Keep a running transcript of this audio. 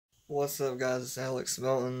What's up, guys? It's Alex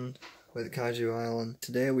Melton with Kaiju Island.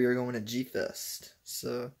 Today we are going to Gfest.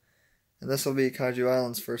 And this will be Kaiju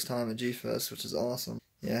Island's first time at Gfest, which is awesome.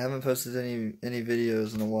 Yeah, I haven't posted any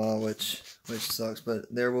videos in a while, which sucks. But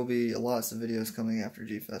there will be lots of videos coming after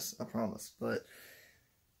Gfest, I promise. But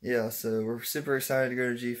yeah, so we're super excited to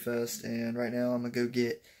go to Gfest, and right now I'm gonna go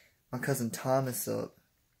get my cousin Thomas up.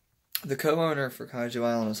 The co-owner for Kaiju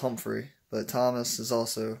Island is Humphrey, but Thomas is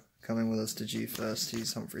also coming with us to Gfest.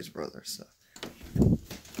 He's Humphrey's brother, so.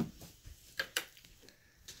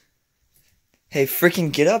 Hey,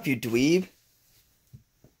 freaking get up, you dweeb.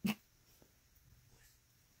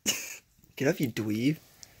 Get up, you dweeb.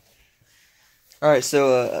 Alright,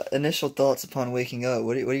 so, initial thoughts upon waking up.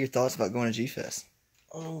 What are your thoughts about going to Gfest?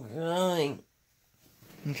 Oh, right.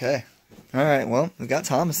 Okay. Alright, well, we got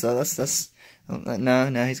Thomas, though. That's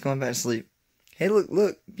no, he's going back to sleep. Hey, look,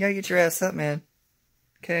 you gotta get your ass up, man.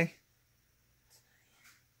 Okay.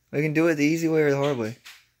 We can do it the easy way or the hard way.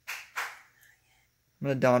 I'm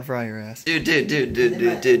gonna Don Fry your ass. Dude.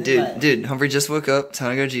 Humphrey just woke up.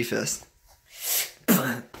 Time to go to Gfest.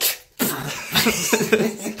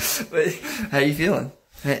 How you feeling?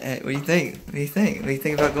 Hey, what do you think? What do you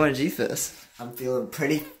think about going to Gfest? I'm feeling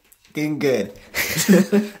pretty good.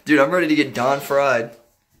 Dude, I'm ready to get Don fried.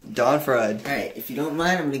 Alright, if you don't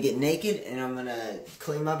mind, I'm gonna get naked and I'm gonna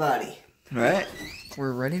clean my body. Alright.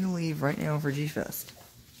 We're ready to leave right now for Gfest.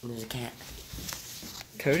 There's a cat.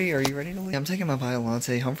 Cody, are you ready to leave? I'm taking my bio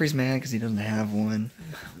latte. Humphrey's mad because he doesn't have one.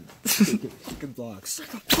 Fucking block.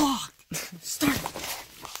 Start.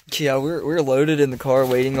 Yeah, we're loaded in the car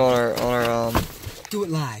waiting on our Do it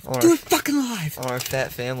live. Do it fucking live. On our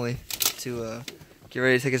fat family to get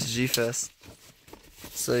ready to take us to Gfest.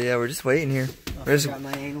 So yeah, we're just waiting here.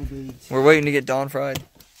 We're waiting to get Don fried.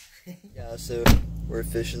 Yeah, so we're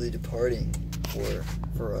officially departing for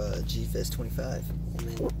Gfest 25. And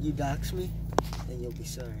then you dox me, then you'll be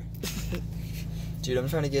sorry. Dude, I'm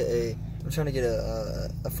trying to get a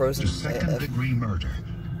frozen second-degree murder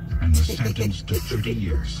and sentenced to 30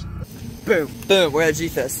 years. Boom, we're at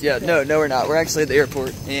Gfest. Yeah, no, we're not. We're actually at the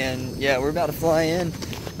airport, and yeah, we're about to fly in.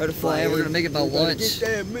 We're gonna make it by lunch.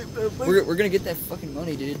 We're gonna get that fucking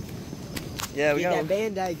money, dude. Yeah, we got that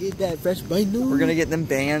Bandai, get that fresh bundle. We're gonna get them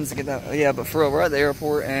bands, get that. Yeah, but for real, we're at the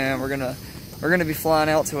airport, and we're gonna be flying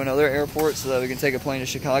out to another airport so that we can take a plane to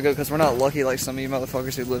Chicago, because we're not lucky like some of you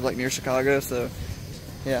motherfuckers who live like near Chicago. So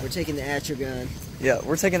yeah, we're taking the Atragon. Yeah,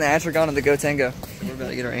 we're taking the Atragon and the Go Tango. We're about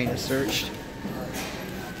to get our anus searched.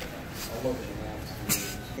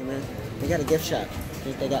 Hey man, they got a gift shop.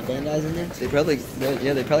 Think they got Bandais in there? They probably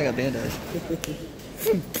got Bandais.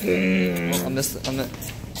 I missed.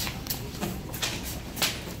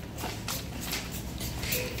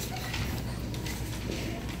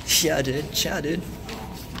 Yeah, I did. Yeah,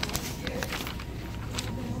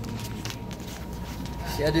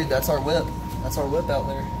 dude, that's our whip. That's our whip out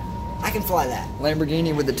there. I can fly that.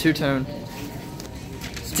 Lamborghini with the two-tone.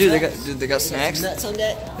 Dude, they got snacks. Some nuts on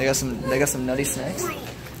that. They got some nutty snacks.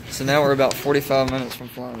 So now we're about 45 minutes from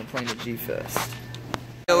flying the plane to Gfest.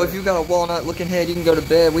 Yo, if you got a walnut-looking head, you can go to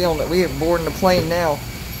bed. We ain't boarding the plane now.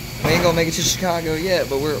 We ain't gonna make it to Chicago yet,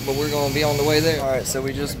 but we're gonna be on the way there. All right, so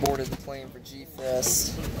we just boarded the plane for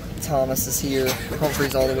Gfest. Thomas is here.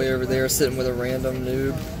 Humphrey's all the way over there, sitting with a random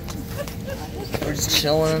noob. We're just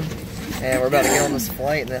chilling, and we're about to get on this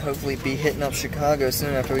flight, and then hopefully be hitting up Chicago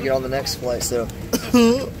soon after we get on the next flight. So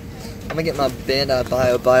I'm gonna get my Bandai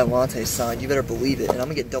Bio Latte signed. You better believe it, and I'm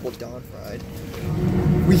gonna get double Don fried.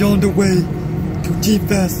 We on the way to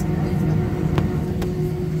Gfest.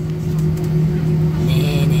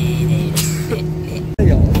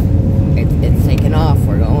 It's taking off.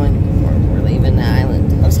 We're leaving the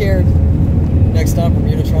island. I'm scared. Next stop,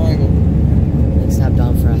 Bermuda Triangle. Next stop,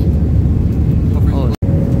 Don Fry. Oh.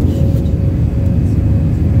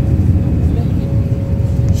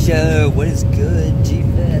 Yo, what is good,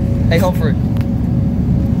 Gfest? Hey, Humphrey.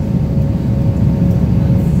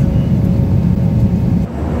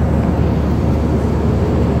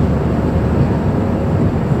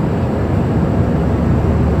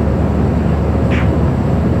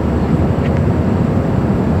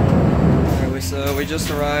 We just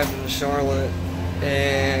arrived in Charlotte,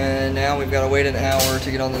 and now we've got to wait an hour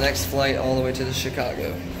to get on the next flight all the way to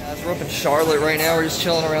Chicago. Guys, we're up in Charlotte right now. We're just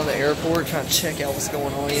chilling around the airport, trying to check out what's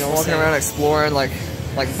going on. You know, walking around exploring like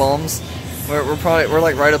bums. We're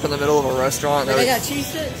like right up in the middle of a restaurant. They got cheese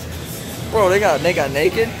sticks. Bro, they got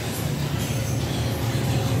naked.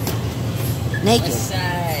 West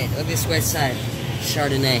side. Look at this west side.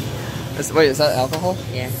 Chardonnay. Wait, is that alcohol?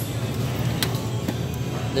 Yeah.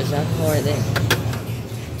 There's alcohol right there.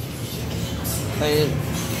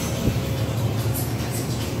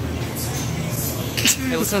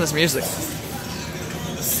 Hey, listen to this music.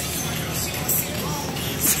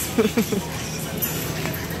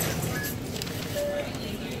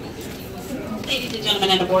 Ladies and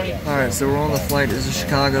gentlemen, and aboard. Alright, so we're on the flight to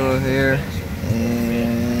Chicago here,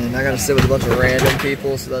 and I gotta sit with a bunch of random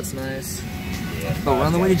people, so that's nice. But we're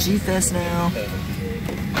on the way to Gfest now.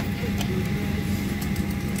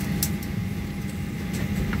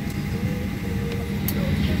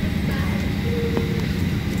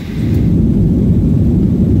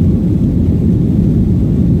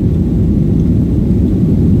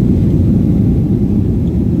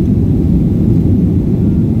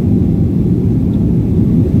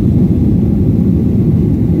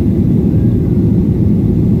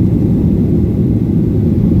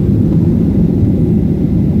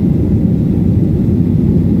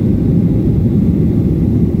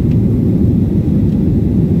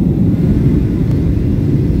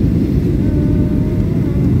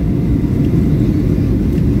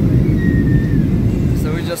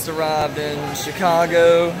 Arrived in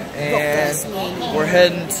Chicago, and we're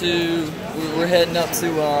heading up to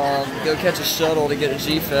go catch a shuttle to get to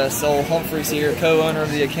Gfest. So Humphrey's here, co-owner of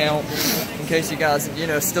the account. In case you guys,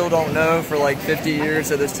 still don't know, for like 50 years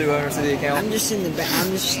that there's two owners of the account. I'm just in the back.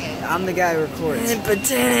 I'm the guy who records.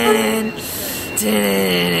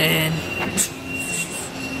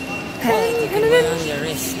 On your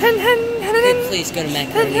wrist. Please go to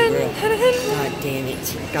Macaroni Grill. God damn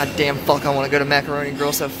it. God damn fuck, I want to go to Macaroni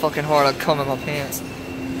Grill so fucking hard I'll come in my pants. So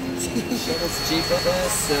it's Gfest,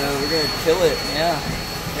 so we're gonna kill it, yeah.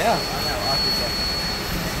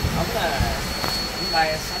 I'm gonna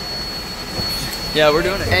buy something. Yeah, we're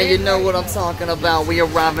doing it. And you know what I'm talking about. We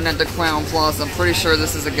arriving at the Crown Plaza. I'm pretty sure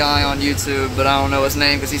this is a guy on YouTube, but I don't know his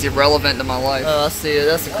name because he's irrelevant to my life. Oh, I see it.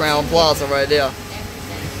 That's the Crown Plaza right there.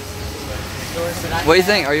 What do you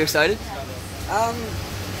think? Are you excited? I'm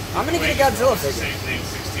gonna get a Godzilla figure.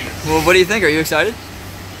 Well, what do you think? Are you excited?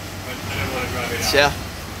 Yeah.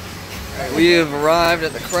 We have arrived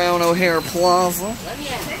at the Crown O'Hare Plaza.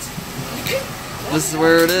 This is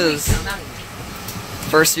where it is.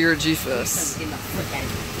 First year at Gfest.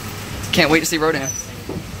 Can't wait to see Rodan.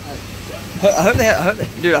 I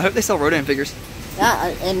hope they sell Rodan figures.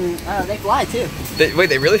 Yeah, and they fly too. Wait,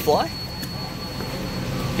 they really fly?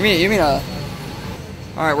 You mean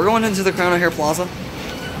Alright, we're going into the Crown O'Hare Plaza.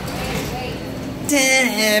 We're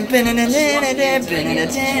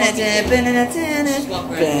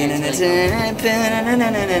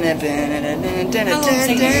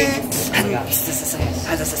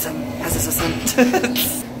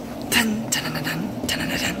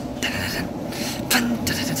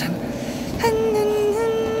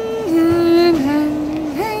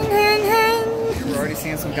already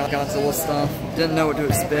seeing some Godzilla stuff. Didn't know what to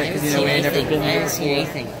expect because we ain't never been here before.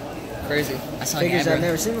 Crazy. I saw Figures I've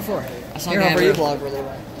never seen before. I saw Here, Humber, you vlog for a little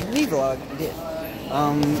while. Me vlog. I did.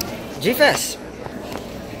 Gfest.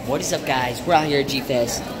 What is up, guys? We're out here at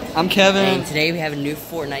Gfest. I'm Kevin. And today we have a new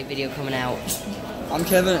Fortnite video coming out. I'm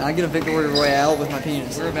Kevin. I get a Victory Royale with my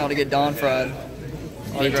penis. We're about to get Don Fried.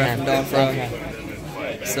 Big Autograph time. from Don Fried.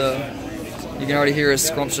 So, you can already hear his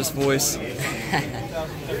scrumptious voice.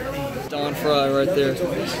 Don Fry right there.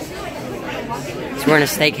 He's wearing a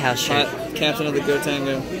steakhouse shirt. Captain of the Go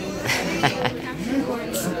Tango.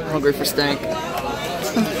 Hungry for stank.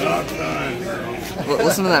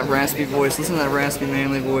 Listen to that raspy voice. Listen to that raspy,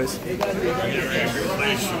 manly voice. We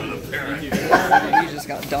just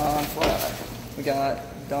got Don Fry. We got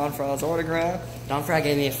Don Fry's autograph. Don Fry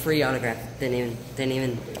gave me a free autograph. Didn't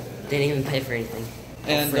even pay for anything.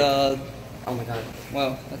 And oh my god.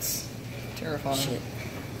 Wow, that's terrifying. Shit.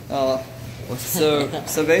 So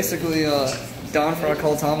basically, Don Fry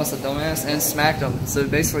called Thomas a dumbass and smacked him. So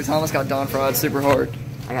basically, Thomas got Don Fried super hard.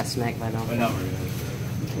 I got smacked by Don Fry.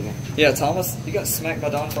 Okay. Yeah, Thomas, you got smacked by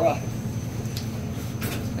Don Fry.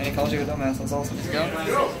 And he called you a dumbass. That's awesome. Let's go.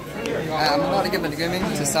 I'm about to give him a gimme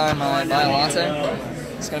to sign my latte.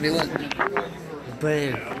 It's gonna be lit.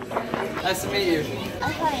 Boom. Nice to meet you. Okay. I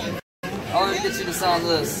want to get you to sign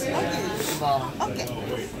this. Okay.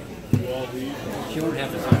 She won't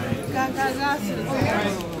have to sign it.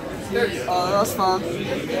 That's fine.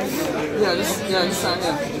 Yeah, just sign it.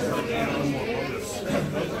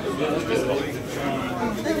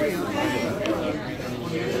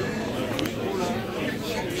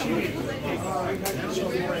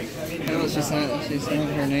 Oh, she signed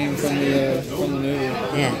her name from the movie.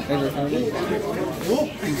 Yeah. Ever found it?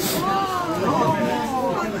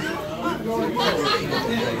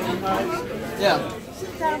 Yeah.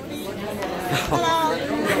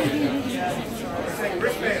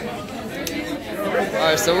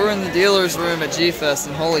 Alright, so we're in the dealer's room at Gfest,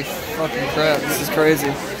 and holy fucking crap, this is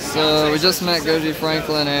crazy. So we just met Goji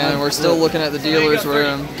Franklin, and we're still looking at the dealer's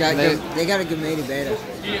room. They got a Gamady beta.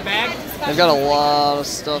 They've got a lot of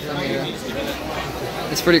stuff in here.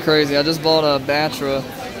 It's pretty crazy. I just bought a Batra.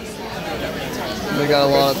 They got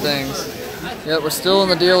a lot of things. Yep, we're still in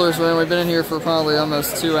the dealer's room. We've been in here for probably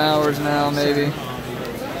almost 2 hours now, maybe.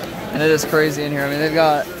 And it is crazy in here. I mean, they've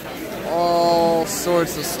got all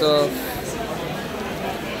sorts of stuff.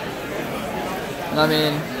 And I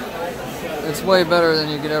mean, it's way better than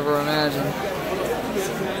you could ever imagine.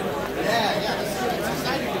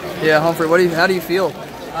 Yeah, Humphrey, how do you feel?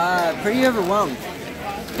 Pretty overwhelmed.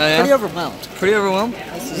 Oh, yeah? Pretty overwhelmed. Pretty overwhelmed?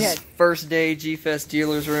 Yeah. First day Gfest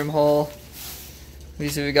dealer's room haul.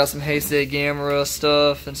 We got some Heisei Gamera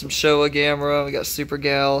stuff and some Showa Gamera. We got Super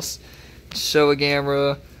Gals, Showa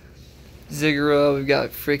Gamera, Ziggurat. We've got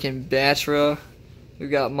freaking Batra. We've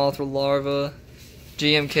got Mothra Larva,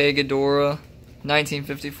 GMK Ghidorah,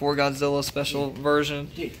 1954 Godzilla special version,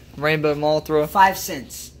 Rainbow Mothra, 5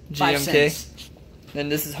 cents. GMK.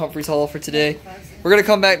 And this is Humphrey's haul for today. We're gonna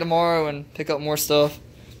come back tomorrow and pick up more stuff.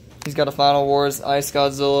 He's got a Final Wars, Ice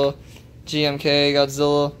Godzilla, GMK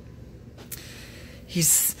Godzilla.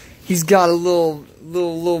 He's got a little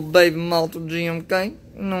baby Mothra GMK.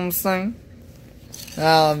 You know what I'm saying?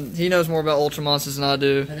 He knows more about Ultra Monsters than I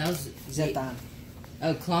do. But that was Zetan.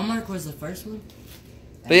 Oh, Clawmark was the first one.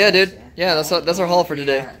 But yeah, dude. Yeah, that's our haul for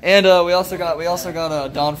today. And we also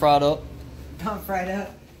got Don Fried Up. Don Fried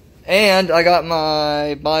Up. And I got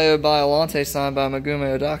my Bio Biolante signed by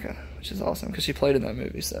Megumi Odaka, which is awesome because she played in that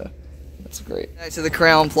movie, so that's great. Back to the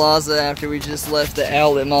Crown Plaza after we just left the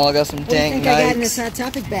outlet mall. I got some dank What do you think I got in this Hot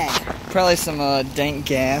Topic bag? Probably some dank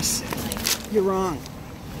gas. You're wrong.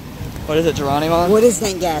 What is it, Geronimo? What is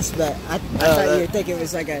dank gas? But I thought you were thinking it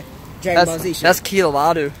was like a Dragon Ball Z shit. That's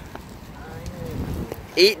Kilowadu.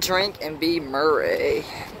 Eat, drink, and be Murray.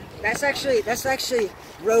 That's actually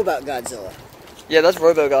Robot Godzilla. Yeah, that's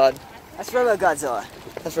RoboGod. That's Robo Godzilla.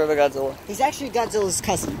 That's RoboGodzilla. He's actually Godzilla's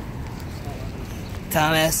cousin.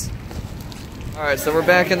 Thomas. Alright, so we're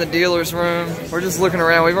back in the dealer's room. We're just looking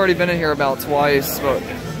around. We've already been in here about twice, but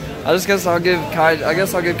I guess I'll give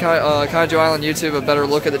Kaiju Island YouTube a better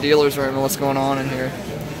look at the dealer's room and what's going on in here.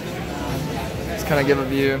 Just kind of give a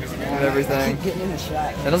view of everything.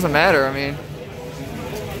 It doesn't matter, I mean.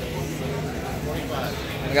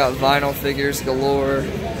 We got vinyl figures galore.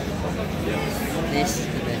 This is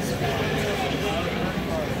the best.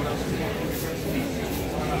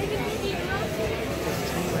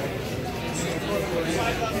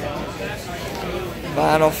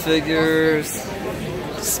 Vinyl figures,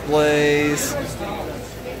 displays.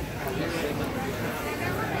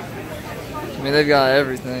 I mean, they've got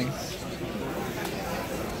everything.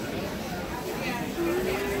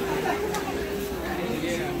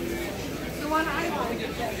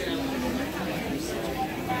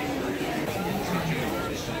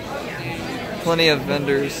 Plenty of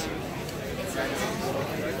vendors.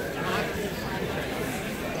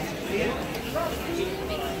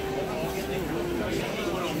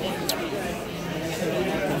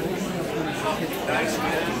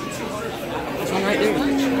 There's one right there.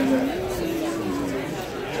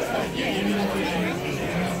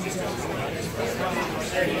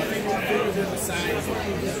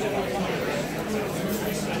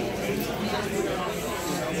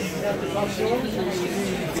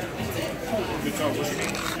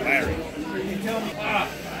 Larry.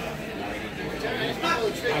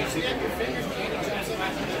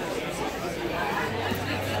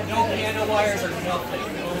 No piano wires or nothing.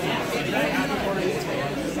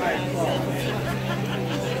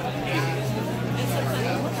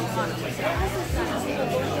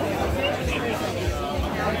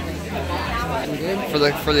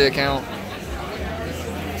 For the account.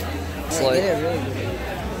 It's like,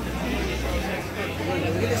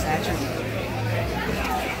 Look at this action.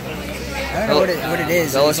 I don't know what it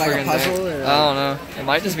is. That It's looks like a freaking puzzle dank. or I don't know. It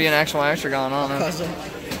might just be an actual Astragon. I don't know. puzzle.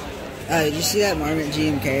 Did you see that Marmot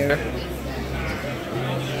GMK?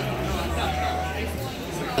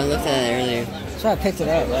 I looked at it earlier. So I picked it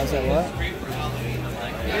up. I was like, what?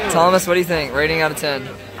 Thomas, what do you think? Rating out of 10.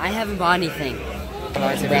 I haven't bought anything.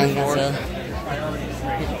 Brown 1954. Godzilla.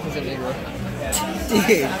 He's a Negro.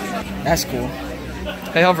 Dude, that's cool.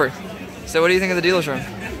 Hey Humphrey, so what do you think of the dealer's room?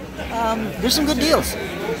 There's some good deals.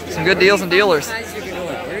 Some good deals and dealers. Kaiser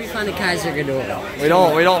Ghidorah. Where do you find a Kaiser Ghidorah? We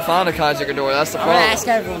don't find a Kaiju Ghidorah. That's the I'm gonna problem. ask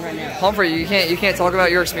everyone right now. Humphrey, you can't talk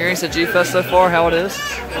about your experience at Gfest so far. How it is?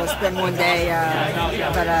 Well, it's been one day,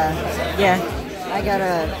 but yeah, I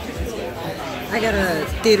got a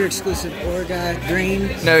theater exclusive Orga green.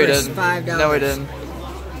 No, he for didn't. $5. No, he didn't.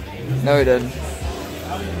 No, he didn't.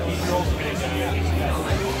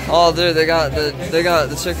 Oh, dude, they got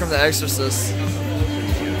the chick from The Exorcist.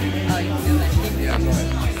 Yeah.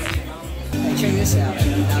 Hey, check this out,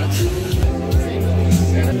 Alex.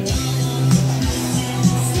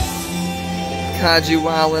 Kaiju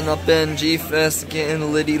wildin' up in Gfest,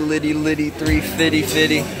 getting litty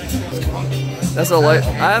 350. That's a light.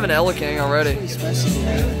 I have an Ella King already.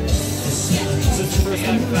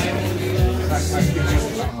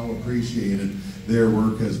 How appreciated their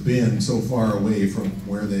work has been so far away from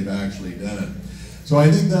where they've actually done it. So I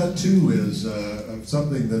think that too is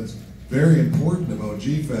something that's very important about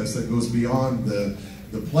Gfest, that goes beyond the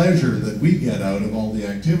pleasure that we get out of all the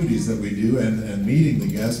activities that we do and meeting the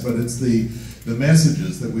guests, but it's the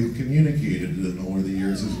messages that we've communicated to them over the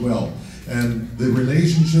years as well. And the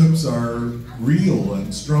relationships are real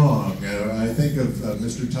and strong. I think of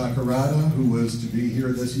Mr. Takarada, who was to be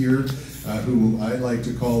here this year, who I like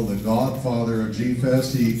to call the godfather of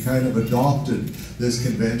Gfest. He kind of adopted this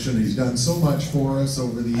convention. He's done so much for us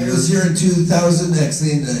over the years. I was here in 2000,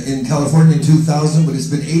 actually in California in 2000, but it's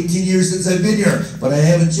been 18 years since I've been here. But I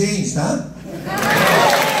haven't changed, huh?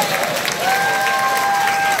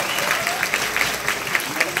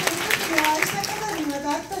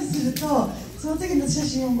 その時の写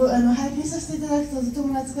真を拝見させていただくととて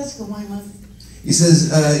も懐かしく思います。 He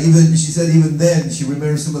says, she said even then, she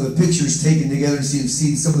remembers some of the pictures taken together and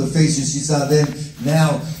seen some of the faces she saw then,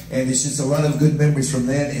 now, and it's just a lot of good memories from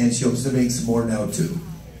then, and she hopes to make some more now too.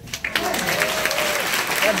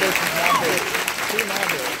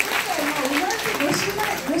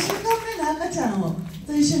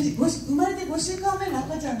 生まれて5週間目の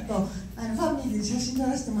赤ちゃんとファミリーで写真撮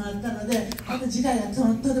らせてもらったので、また次回がと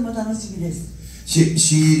ても楽しみです。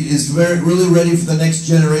 She is really ready for the next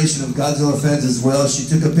generation of Godzilla fans as well. She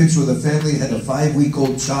took a picture with a family that had a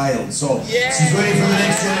 5-week-old child, so she's ready for the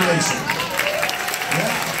next generation.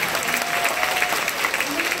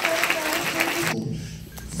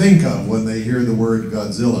 Think of when they hear the word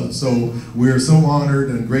Godzilla. So we're so honored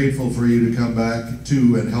and grateful for you to come back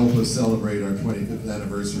to and help us celebrate our 25th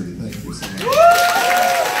anniversary. Thank you so much.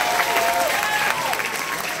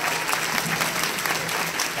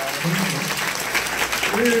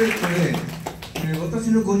 私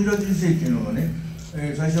のゴジラ人生っていうのはね、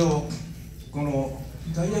最初この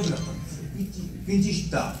大役だったんですよ。ピンチヒ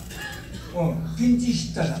ッター、ピンチヒ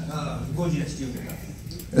ッターがゴジラ引き受けた。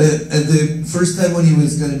 And the first time when he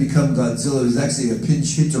was going to become Godzilla, he was actually a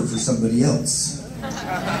pinch hitter for somebody else.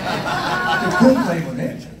 今回も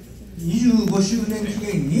ね、25周年記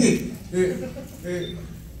念に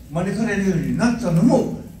招かれるようになったの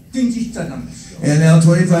もピンチヒッターなんですよ。 And now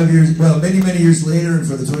 25 years, well, many years later, and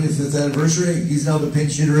for the 25th anniversary, he's now the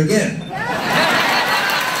pinch hitter again.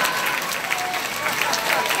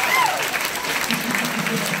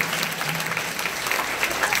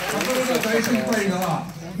 大先輩が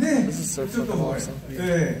ね、ちょっと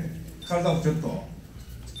体をちょっと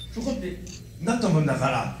そこってなったもんだか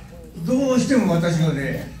らどうしても私が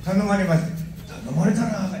ね頼まれまして、頼まれた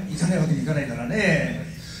ら行かないわけにいかないからね。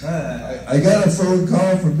I got a phone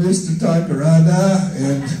call from Mr. Takarada,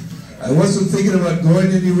 and I wasn't thinking about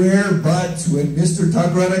going anywhere, but when Mr.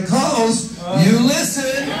 Takarada calls, you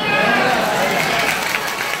listen.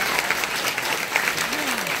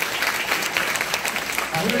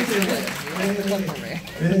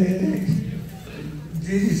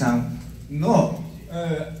 ジェジーさんの、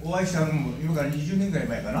お会いしたのも今から20年ぐらい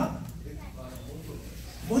前かな。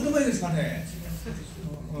もっと前ですかね。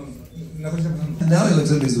中島さん。Now he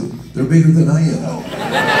looks at me and says, "They're bigger than I am."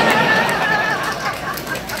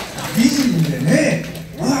 美人でね。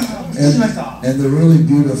びっくりしました。And they're really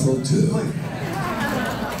beautiful too.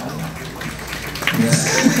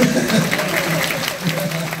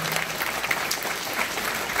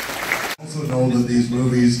 Also know that these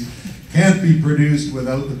movies can't be produced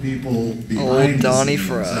without the people behind the scenes.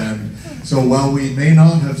 And so while we may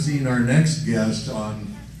not have seen our next guest on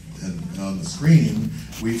the screen,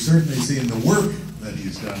 we've certainly seen the work that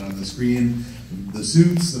he's done on the screen. The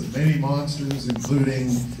suits of many monsters,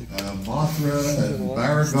 including Mothra and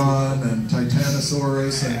Baragon and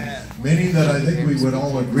Titanosaurus, and many that I think we would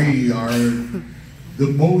all agree are the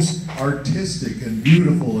most artistic and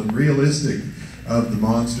beautiful and realistic of the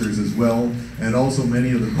monsters as well, and also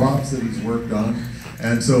many of the props that he's worked on.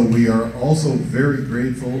 And so we are also very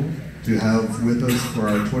grateful to have with us for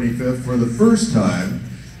our 25th, for the first time,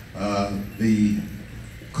 the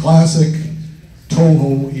classic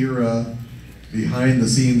Toho era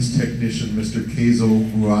behind-the-scenes technician, Mr. Keizo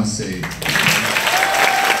Murase.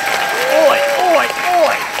 Oi, oi,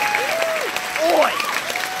 oi! Oi!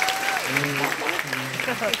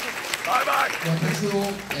 Bye-bye! 私を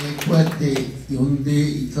こうやって呼んで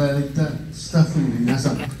いただいたスタッフの皆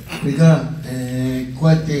さん、それから、こう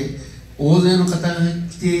やって大勢の方が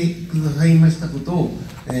来てくださいましたことを、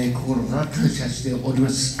心から感謝しておりま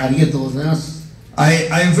す。ありがとうございます。I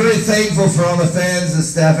am very thankful for all the fans, the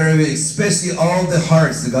staff, everybody, especially all the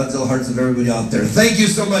hearts, the Godzilla hearts of everybody out there. Thank you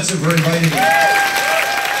so much for inviting me.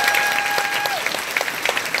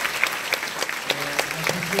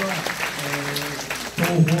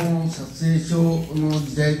 東宝の撮影所の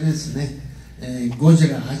時代ですね、ゴジ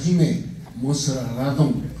ラはじめ、モスラ、ラド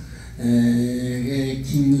ン、キ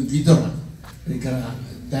ングギドラ、それから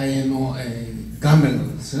大英の、ガメラ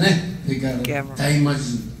ですね、それから大魔神、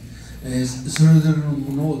それぞれの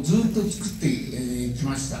ものをずっと作ってき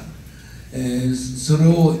ました。それ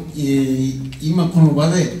を、今この場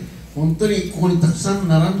で本当にここにたくさん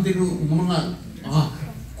並んでいるものが、あ、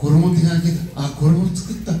これも手がけた、あ、これも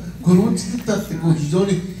作った、これも作ったってこう非常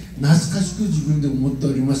に懐かしく自分で思って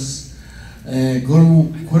おります。これ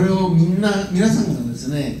を皆さんがです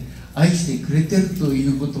ね、愛してくれてるとい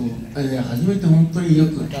うことを、初めて本当によ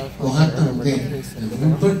く分かったので、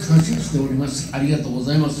本当に感謝しております。ありがとうご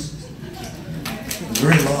ざいます。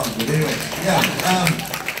Very long, but anyway, yeah.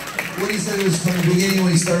 What he said was from the beginning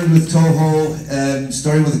when he started with Toho,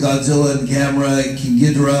 starting with Godzilla and Gamera, King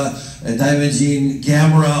Ghidorah, Daimajin,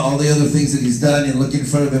 Gamera, all the other things that he's done, and look in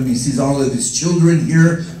front of him, he sees all of his children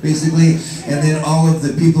here, basically, and then all of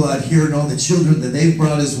the people out here and all the children that they've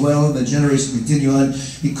brought as well, and the generation continue on.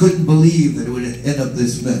 He couldn't believe that it would end up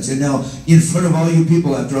this much. And now, in front of all you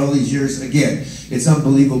people after all these years, again, it's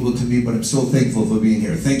unbelievable to me, but I'm so thankful for being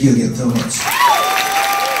here. Thank you again so much.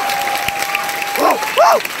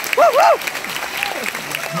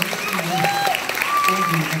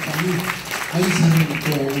 愛される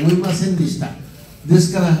と思いませんでした。で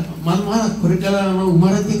すからまだこれから生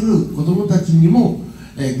まれてくる子どもたちにも、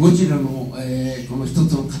ゴジラの、この一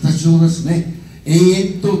つの形をですね、永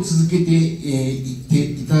遠と続けていって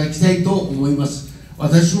いただきたいと思います。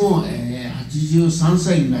私も、83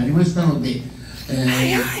歳になりましたので、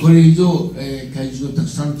これ以上、怪獣をたく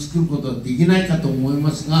さん作ることはできないかと思い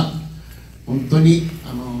ますが、本当に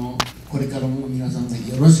これからも皆さんが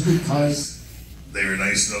よろしくかわいす。They were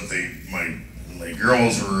nice enough. My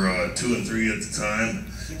girls were 2 and 3 at the time,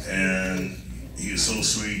 and he was so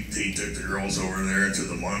sweet. He took the girls over there to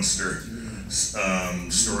the monster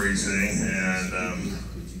storage thing, and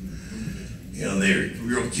you know, they were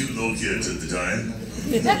real cute little kids at the time.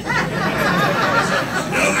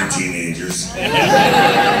 Now they're teenagers.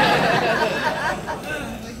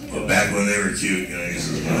 But back when they were cute, you know, he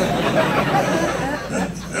says,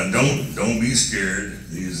 now don't be scared.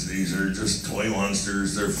 These are just toy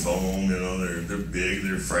monsters. They're foam, you know. They're big.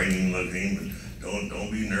 They're frightening looking. But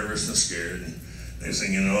don't be nervous and scared. And next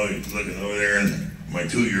thing you know, you're looking over there, and my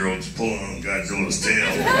 2-year-old's pulling on Godzilla's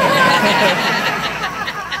tail. You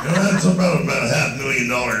know, that's about a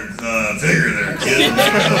 $500,000 figure there, kid.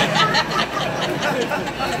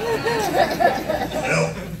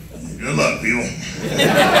 Well, good luck, people.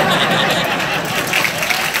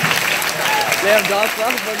 Damn, Doc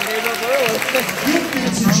fucking gave up early.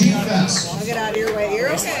 To Gfest. I'll get out of your way.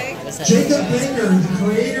 You're okay. Jacob Baker, the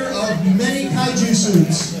creator of many kaiju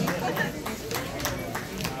suits,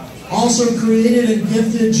 also created and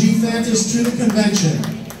gifted Gfest to the convention.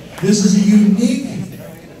 This is a unique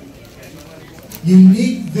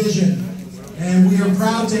vision, and we are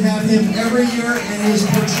proud to have him every year, and he is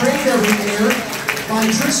portrayed every year by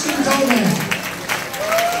Tristan Doman.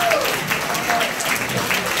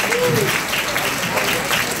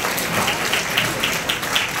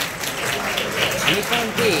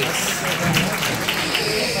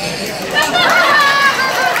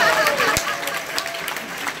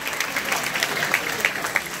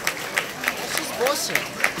 She's bullshit.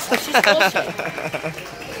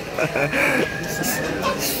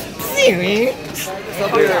 Serious?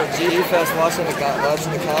 Up here at Gfest watching the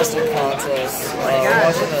costume contest,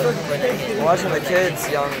 watching the kids'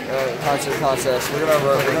 young costume contest. We're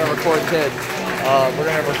gonna record kids. We're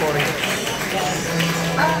gonna record.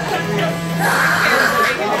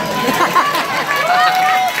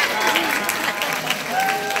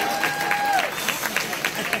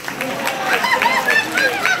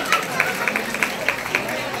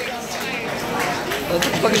 What the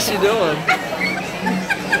fuck is she doing?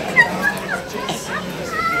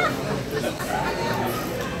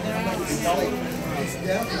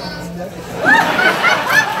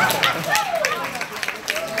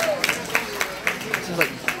 She's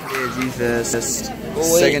like, Gfest.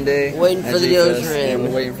 Second day. Waiting for the dealer's room. Yeah, we're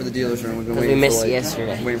waiting for the dealer's room. We've been waiting for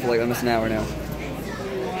yesterday. Waiting for like almost an hour now.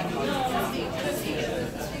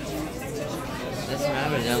 That's when I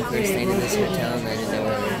was down first staying in this hotel and I didn't know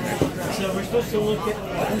where we were. So we're supposed to look at.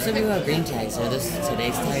 I'm talking about green tags. Are those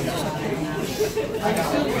today's tags or something?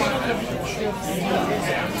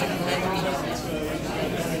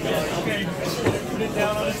 Okay. Put it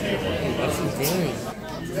down on the table. What's he doing?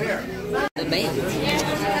 The band.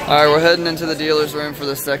 Alright, we're heading into the dealer's room for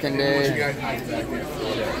the second day.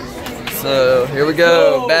 So, here we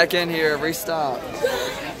go. Back in here. Restock.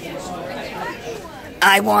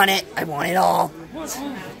 I want it. I want it all.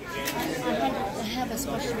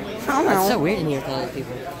 It's so weird in here with all the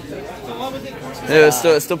people. Yeah,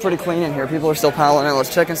 it's still pretty clean in here. People are still piling in.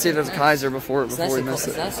 Let's check and see if there's a Kaiser before we miss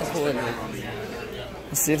it. That's so cool in here.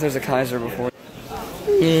 Let's see if there's a Kaiser before.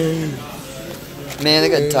 Man, they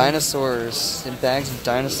got dinosaurs and bags of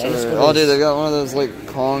dinosaurs. Oh, dude, they got one of those like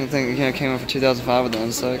Kong thing that came out for 2005 with the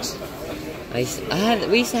insects. We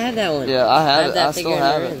used to have that one. Yeah, I have it. I still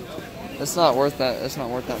have it. It's not worth that. It's not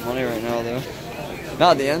worth that money right now, though.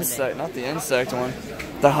 Not the insect. Not the insect one.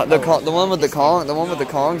 The one with the Kong. The one with the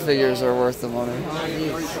Kong figures are worth the money.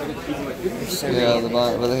 Yeah,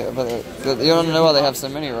 but you don't know why they have so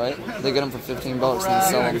many, right? They get them for $15 and they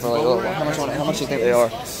sell them for like, oh, how much do you think they are?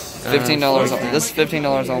 $15. This is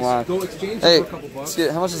 $15 online. Hey,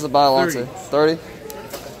 how much is the buy latte? 30?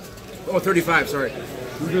 Oh, 35. Sorry.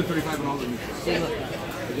 We're doing 35 on all of them.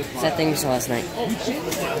 It's that thing we saw last night.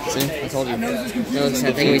 See, I told you. No, it's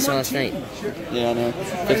that thing we saw last night. Yeah, I know.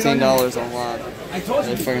 $15 online.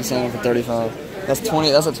 They're fucking selling it for $35. That's a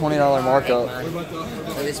 $20 markup.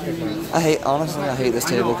 Honestly, I hate this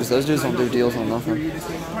table because those dudes don't do deals on nothing.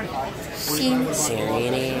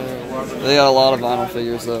 They got a lot of vinyl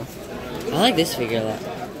figures though. I like this figure a lot.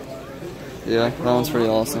 Yeah, that one's pretty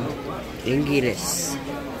awesome. Dingilis.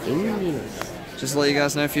 Just to let you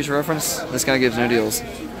guys know, future reference, this guy gives no deals.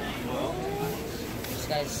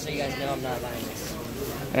 So you guys know I'm not buying this.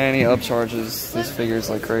 And he upcharges these figures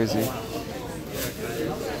like crazy.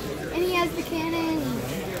 And he has the cannon.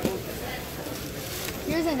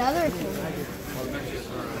 Here's another cannon.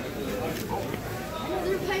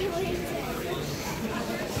 Another pilot.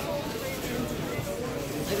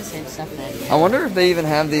 Look at the same stuff that I wonder if they even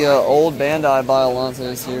have the old Bandai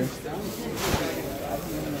Biolantes here.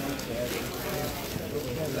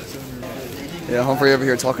 Yeah, Humphrey over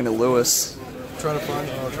here talking to Lewis. Trying to find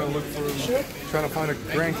a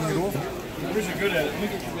Grand King Wolf. Where's you good at it?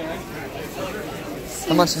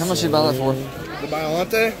 How much you buy that for? The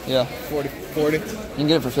Biolante? Yeah. 40. You can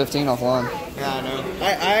get it for $15 offline. Yeah, I know.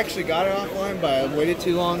 I actually got it offline, but I waited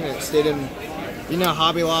too long and it stayed in, you know,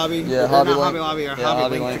 Hobby Lobby? Yeah, Hobby Link. Hobby Lobby or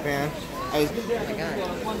Hobby Link Japan.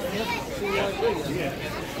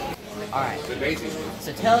 Alright.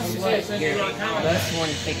 So tell us what your most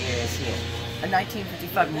wanted figure is here. A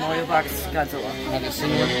 1955 Memorial Box Godzilla. Have you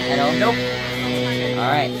seen one at all? Nope.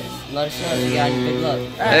 Alright. Let us know if you got any good luck.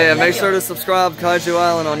 Hey, and make sure to subscribe Kaiju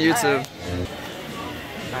Island on YouTube.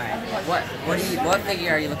 Alright. What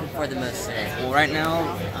figure are you looking for the most today? Well, right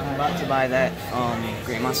now, I'm about to buy that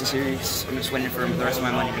Great Monster Series. I'm just waiting for the rest of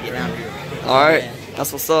my money to get down here. Alright,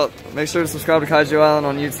 that's what's up. Make sure to subscribe to Kaiju Island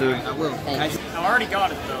on YouTube. I will. I already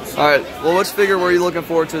got it though. Alright, well, which figure were you looking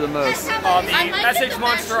forward to the most? The SH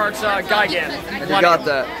Monster Arts Gigan. You got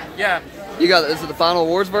that? Yeah. You got it. Is it the Final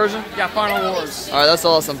Wars version? Yeah, Final Wars. Alright, that's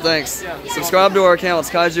awesome. Thanks. Subscribe to our accounts,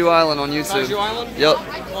 Kaiju Island on YouTube. Kaiju Island? Yep.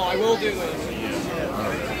 Well, I will do that.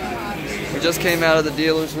 We just came out of the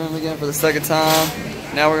dealer's room again for the second time.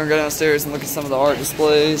 Now we're going to go downstairs and look at some of the art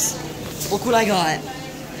displays. Look what I got.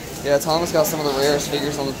 Yeah, Thomas got some of the rarest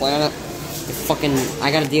figures on the planet.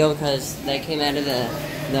 I got a deal because they came out of the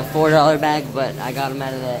 $4 bag, but I got them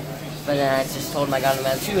out of the, but then I just told them I got them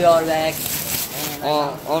out of the $2 bag.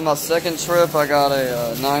 On my second trip, I got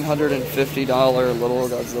a $950 little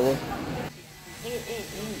Godzilla.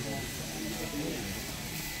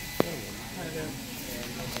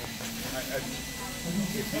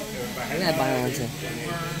 I got Biolante.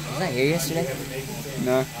 Was that here yesterday?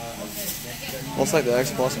 No. Looks like the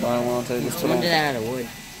X Plus Biolante just put Someone on. did that out of wood.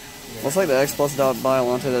 Looks like the X Plus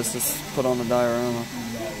Biolante that's just put on the diorama.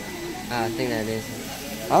 I think that is.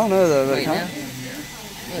 I don't know though, but Wait, it no? kind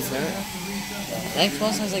No, it's not. The X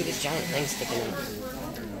Plus has like this giant thing sticking in it.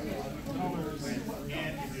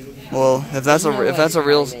 Well, if that's a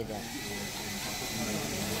real, Made that.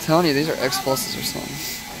 I'm telling you, these are X Pluses or something.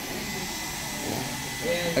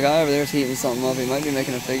 A guy over there is heating something up. He might be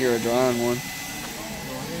making a figure or drawing one.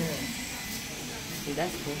 Dude,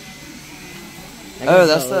 that's cool. Oh,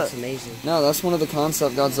 that's looks that. amazing. No, that's one of the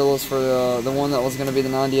concept Godzillas for the one that was going to be the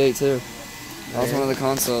 98 too. That was one of the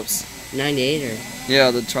concepts. 98 or?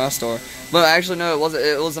 Yeah, the TriStar. But actually, no, it wasn't.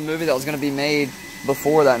 It was a movie that was going to be made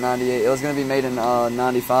before that 98. It was going to be made in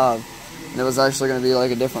 95. And it was actually going to be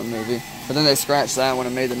like a different movie. But then they scratched that one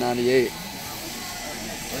and made the 98.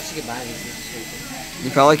 Unless you could buy these.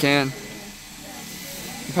 You probably can.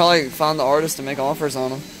 You probably find the artist to make offers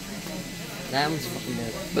on them. That one's fucking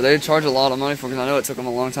dope. But they charge a lot of money for it because I know it took them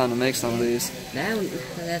a long time to make some of these. That one,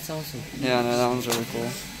 that's awesome. Yeah, I know, that one's really cool.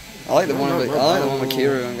 I like the one with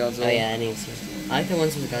Kiru and Godzilla. Oh yeah, I need to. I like the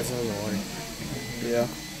ones with Godzilla in the water. Yeah.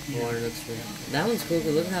 The water looks cool. That one's cool,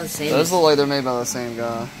 but look how the same. Those look like they're made by the same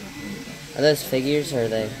guy. Are those figures or are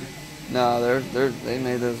they? No, they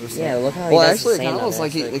made those with. Yeah, look how. Well, actually, it kind of looks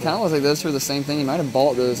like it kind of looks like those were the same thing. He might have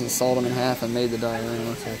bought those and sawed them in half and made the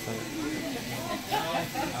diorama.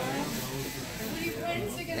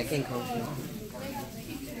 That can come from.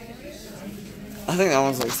 I think that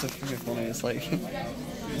one's like so freaking funny. It's like,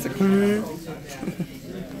 it's like.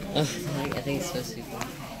 I think it's so super.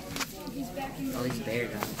 All these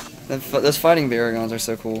Baragons. Those fighting Baragons are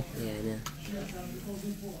so cool. Yeah, I know.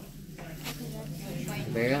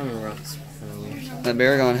 Baragon rocks. That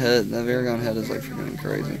Baragon head is like freaking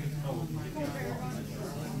crazy.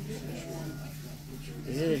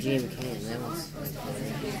 These are the GM can. That one's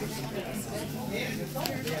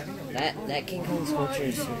that King Kong sculpture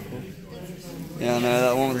is so cool. Yeah, I know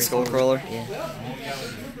that one with the skull crawler. Yeah.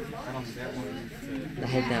 I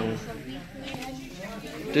hate that one.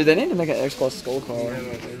 Dude, they need to make an X-Plus skull crawler. Oh,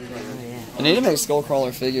 yeah. They need to make skull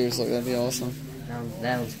crawler figures. Like that'd be awesome.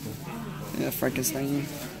 That one's cool. Yeah, Frankenstein.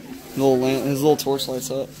 Little lamp, his little torch lights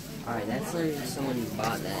up. Alright, that's literally just someone who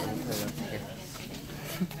bought that and put it up here.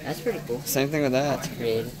 That's pretty cool. Same thing with that.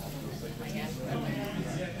 Creative.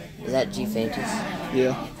 Is that Gfest?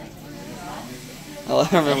 Yeah. I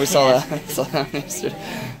remember we saw that. Saw that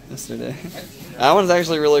yesterday. That one's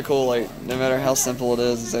actually really cool. Like no matter how simple it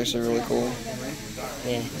is, it's actually really cool.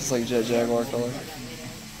 Yeah. It's like Jet Jaguar color.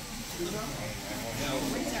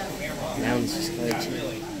 That one's just good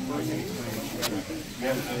too.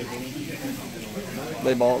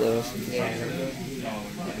 They bought those. Yeah.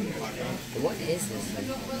 What is this thing?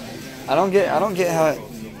 I don't get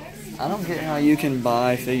how you can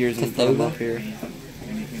buy figures and put them up here.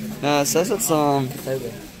 No, it says it's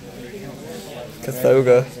Cthulhu.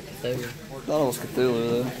 Cthulhu. I thought it was Cthulhu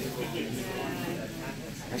though.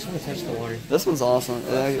 I just want to touch the water. This one's awesome.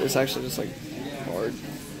 It's actually just like hard.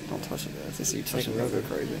 Don't touch it, guys. They see you touch it, they'll go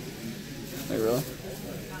crazy. Like really?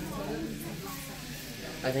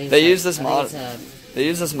 They use this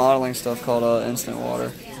modeling stuff called instant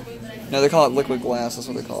water. No, they call it liquid glass. That's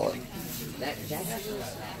what they call it.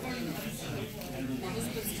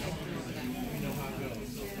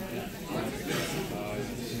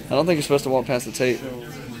 I don't think you're supposed to walk past the tape.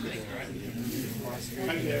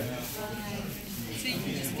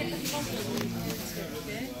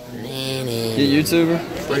 You YouTuber?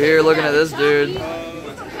 We're here looking at this dude.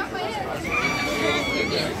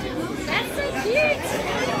 That's so cute.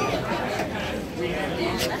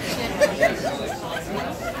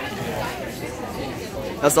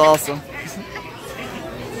 That's awesome.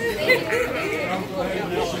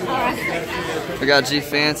 We got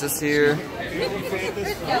Gfest here.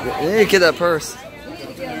 Hey, get that purse.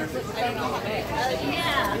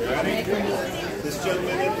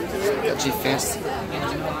 Got Gfest.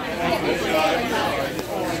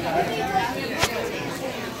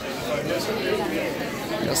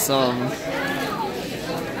 Got some.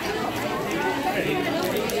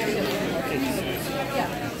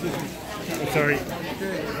 Sorry.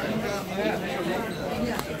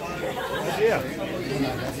 Yeah.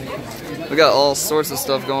 We got all sorts of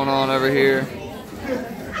stuff going on over here.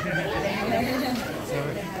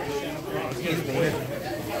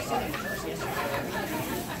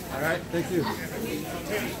 All right, thank you.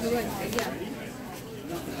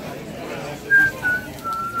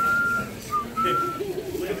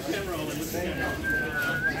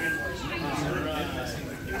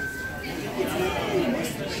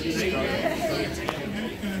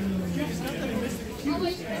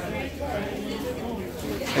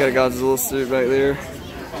 I got a Godzilla suit right there.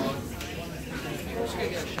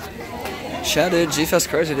 Chat, dude. Gfest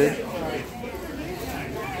crazy, dude.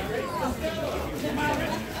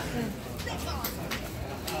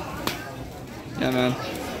 Yeah, man.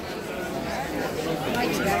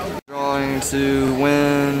 Drawing to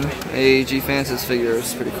win a Gfest figure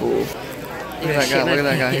is pretty cool. Look at that guy. Look at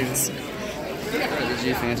that guy. He's the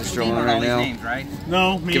Gfest drawing right now.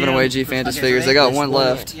 No, giving away Gfest figures. They got one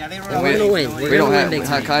left. We're gonna win. We don't have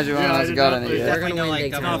Kaiju hasn't got any yet. They're gonna win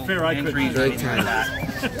big time. Fair, I couldn't. Big time.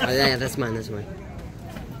 Oh, yeah, that's mine. That's mine.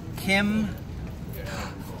 Kim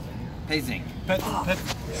Pazing. Alright,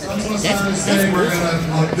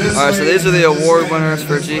 so these are the award winners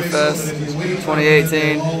for Gfest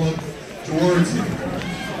 2018.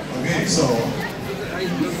 Okay, so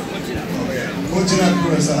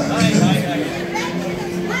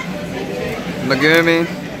Megumi.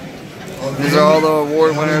 These are all the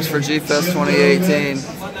award winners for Gfest 2018.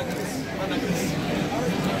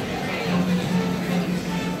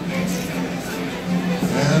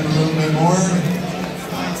 And a little bit more.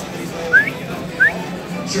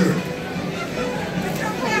 Sure.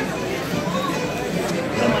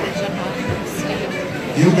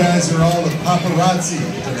 You guys are all the paparazzi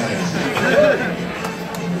tonight.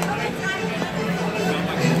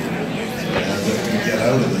 Get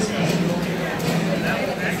out of this.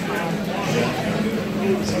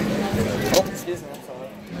 Oh, excuse me, I'm sorry.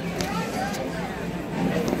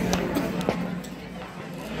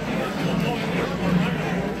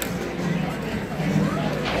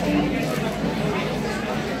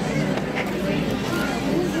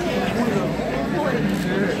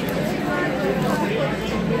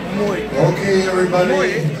 Okay, everybody. I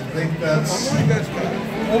think that's.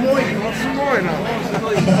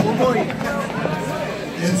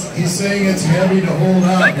 He's saying it's heavy to hold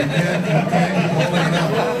up. You can't keep holding it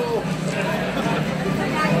up.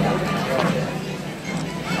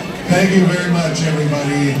 Thank you very much,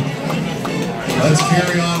 everybody. Let's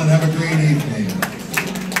carry on and have a great evening.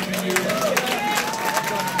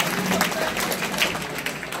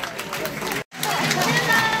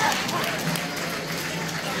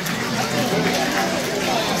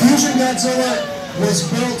 Fusion Godzilla was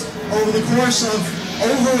built over the course of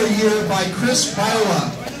over a year by Chris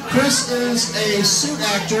Viola. Chris is a suit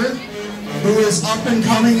actor who is up and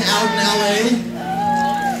coming out in LA.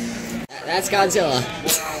 That's Godzilla.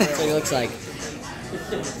 That's what he looks like.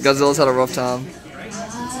 Godzilla's had a rough time.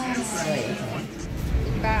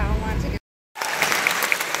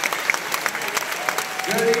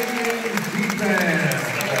 Good evening, G-Fans.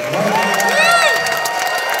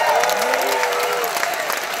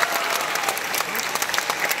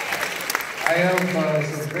 I have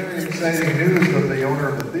some very exciting news that the owner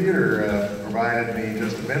of the theater provided me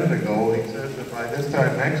just a minute ago. He said that by this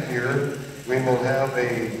time next year, we will have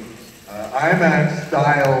a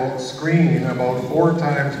IMAX-style screen about 4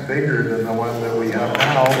 times bigger than the one that we have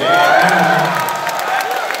now.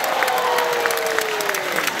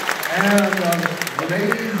 And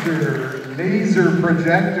a laser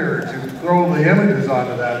projector to throw the images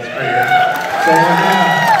onto that screen. So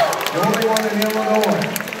we're the only one in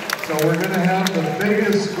Illinois. So we're going to have the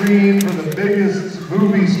biggest screen for the biggest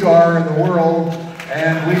movie star in the world.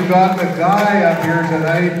 And we've got the guy up here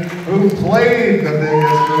tonight who played the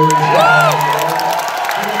biggest movie star in the world.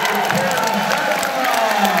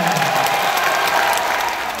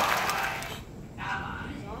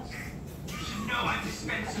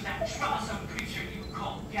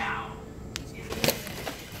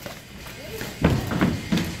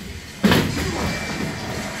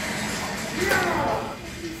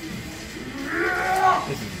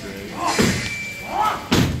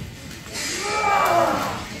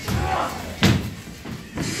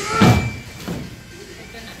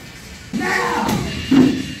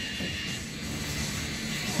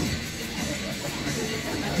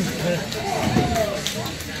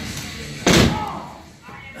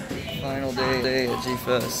 Final day at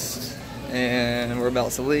Gfest, and we're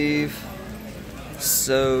about to leave.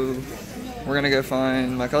 So we're gonna go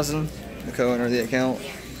find my cousin, the co-owner of the account,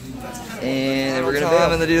 and we're gonna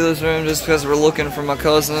be in the dealer's room just because we're looking for my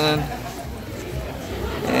cousin.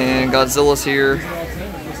 And Godzilla's here,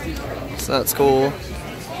 so that's cool.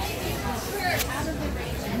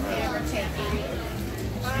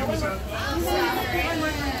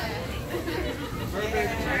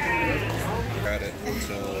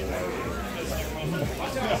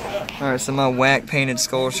 Alright, so my whack painted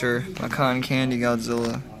sculpture, my cotton candy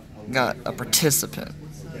Godzilla, got a participant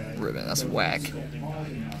ribbon. That's whack.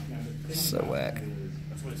 So whack.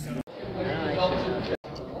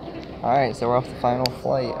 Alright, so we're off the final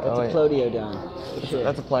flight. That's a Plodiodon.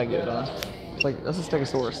 That's a Plagiodon. It's like, that's a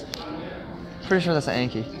Stegosaurus. Pretty sure that's an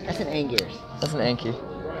Anki. That's an Anguirus. That's an Anki.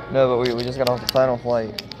 No, but we just got off the final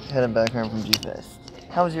flight, heading back home from Gfest.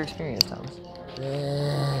 How was your experience, Thomas?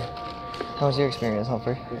 How was your experience,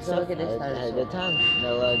 Humphrey? Let's look at this dinosaur. I had a good time.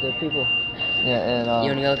 No good people. Yeah, and you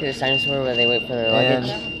want to go look at this dinosaur where they wait for their luggage?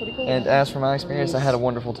 And as for my experience, I had a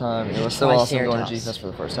wonderful time. It was so awesome going to Gfest for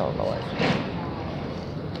the first time in my life.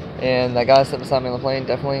 And that guy sitting beside me on the plane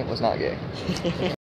definitely was not gay.